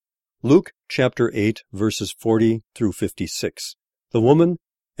Luke chapter 8, verses 40 through 56. The woman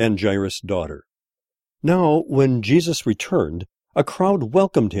and Jairus' daughter. Now, when Jesus returned, a crowd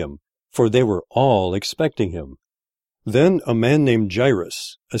welcomed him, for they were all expecting him. Then a man named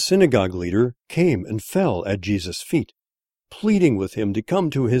Jairus, a synagogue leader, came and fell at Jesus' feet, pleading with him to come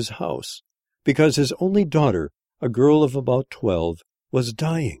to his house, because his only daughter, a girl of about 12, was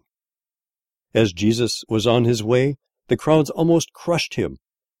dying. As Jesus was on his way, the crowds almost crushed him,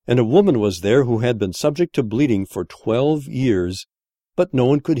 and a woman was there who had been subject to bleeding for 12 years, but no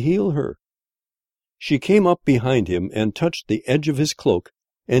one could heal her. She came up behind him and touched the edge of his cloak,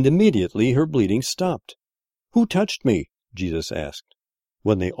 and immediately her bleeding stopped. "Who touched me?" Jesus asked.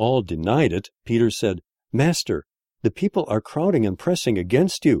 When they all denied it, Peter said, "Master, the people are crowding and pressing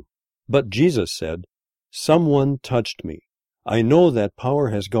against you." But Jesus said, "Someone touched me. I know that power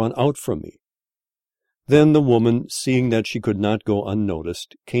has gone out from me." Then the woman, seeing that she could not go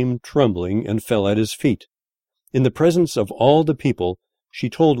unnoticed, came trembling and fell at his feet. In the presence of all the people, she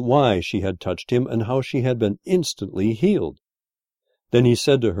told why she had touched him and how she had been instantly healed. Then he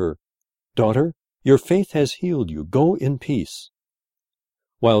said to her, "Daughter, your faith has healed you. Go in peace."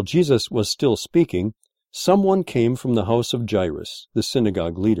 While Jesus was still speaking, someone came from the house of Jairus, the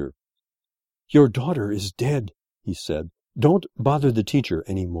synagogue leader. "Your daughter is dead," he said. "Don't bother the teacher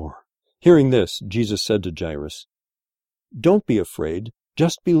any more." Hearing this, Jesus said to Jairus, "Don't be afraid,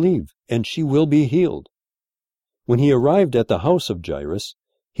 just believe, and she will be healed." When he arrived at the house of Jairus,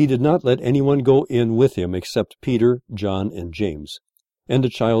 he did not let anyone go in with him except Peter, John, and James, and the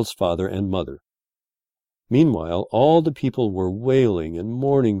child's father and mother. Meanwhile, all the people were wailing and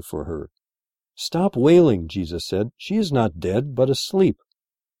mourning for her. "Stop wailing," Jesus said. "She is not dead, but asleep."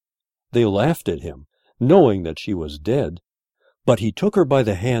 They laughed at him, knowing that she was dead. But he took her by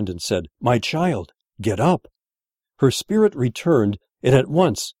the hand and said, "My child, get up." Her spirit returned, and at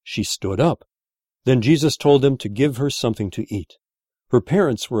once she stood up. Then Jesus told them to give her something to eat. Her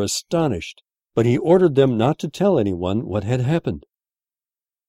parents were astonished, but he ordered them not to tell anyone what had happened.